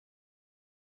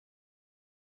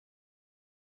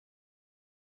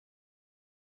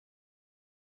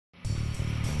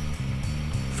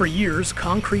For years,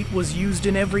 concrete was used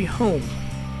in every home.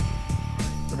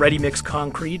 Ready-mix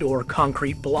concrete or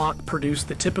concrete block produced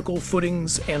the typical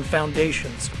footings and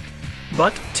foundations.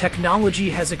 But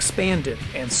technology has expanded,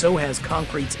 and so has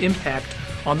concrete's impact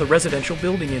on the residential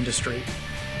building industry.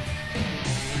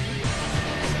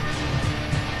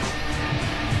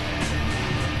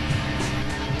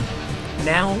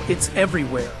 Now it's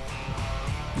everywhere.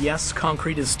 Yes,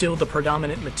 concrete is still the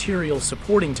predominant material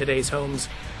supporting today's homes,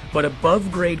 but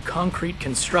above-grade concrete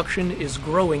construction is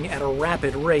growing at a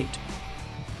rapid rate.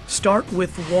 Start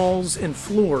with walls and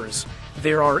floors.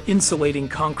 There are insulating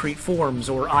concrete forms,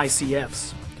 or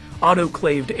ICFs,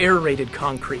 autoclaved aerated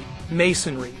concrete,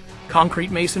 masonry, concrete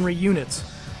masonry units,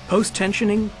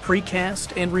 post-tensioning,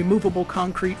 precast, and removable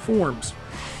concrete forms.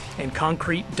 And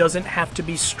concrete doesn't have to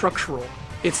be structural.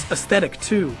 It's aesthetic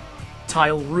too.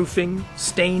 Tile roofing,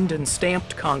 stained and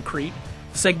stamped concrete,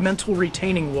 segmental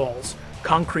retaining walls,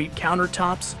 concrete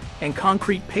countertops, and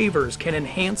concrete pavers can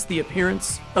enhance the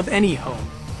appearance of any home.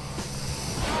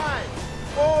 5,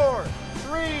 4,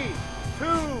 3, 2,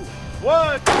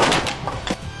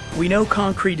 1. We know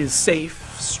concrete is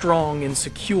safe, strong, and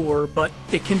secure, but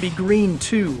it can be green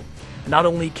too. Not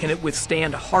only can it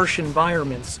withstand harsh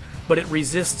environments, but it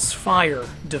resists fire,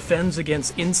 defends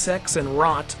against insects and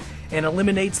rot, and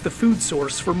eliminates the food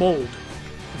source for mold.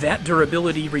 That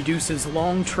durability reduces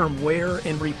long-term wear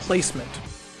and replacement.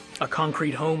 A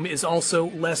concrete home is also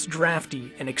less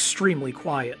drafty and extremely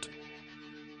quiet.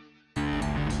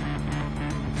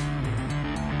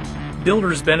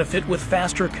 Builders benefit with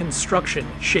faster construction,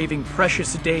 shaving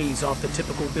precious days off the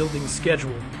typical building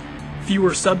schedule.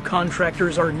 Fewer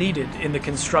subcontractors are needed in the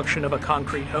construction of a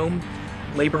concrete home.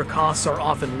 Labor costs are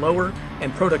often lower,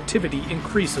 and productivity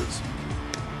increases.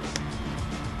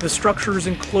 The structure's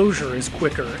enclosure is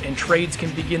quicker, and trades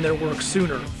can begin their work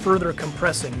sooner, further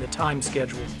compressing the time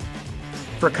schedule.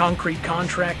 For concrete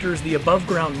contractors, the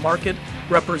above-ground market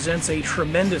represents a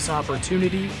tremendous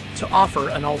opportunity to offer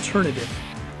an alternative.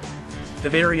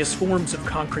 The various forms of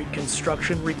concrete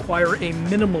construction require a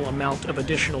minimal amount of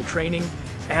additional training,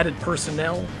 added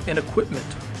personnel, and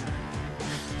equipment.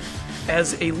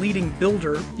 As a leading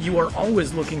builder, you are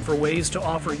always looking for ways to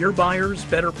offer your buyers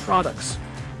better products.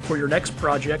 For your next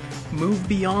project, move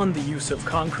beyond the use of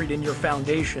concrete in your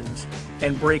foundations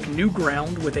and break new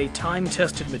ground with a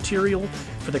time-tested material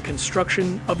for the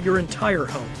construction of your entire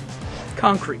home: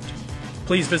 concrete.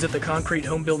 Please visit the Concrete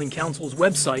Home Building Council's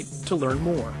website to learn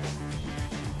more.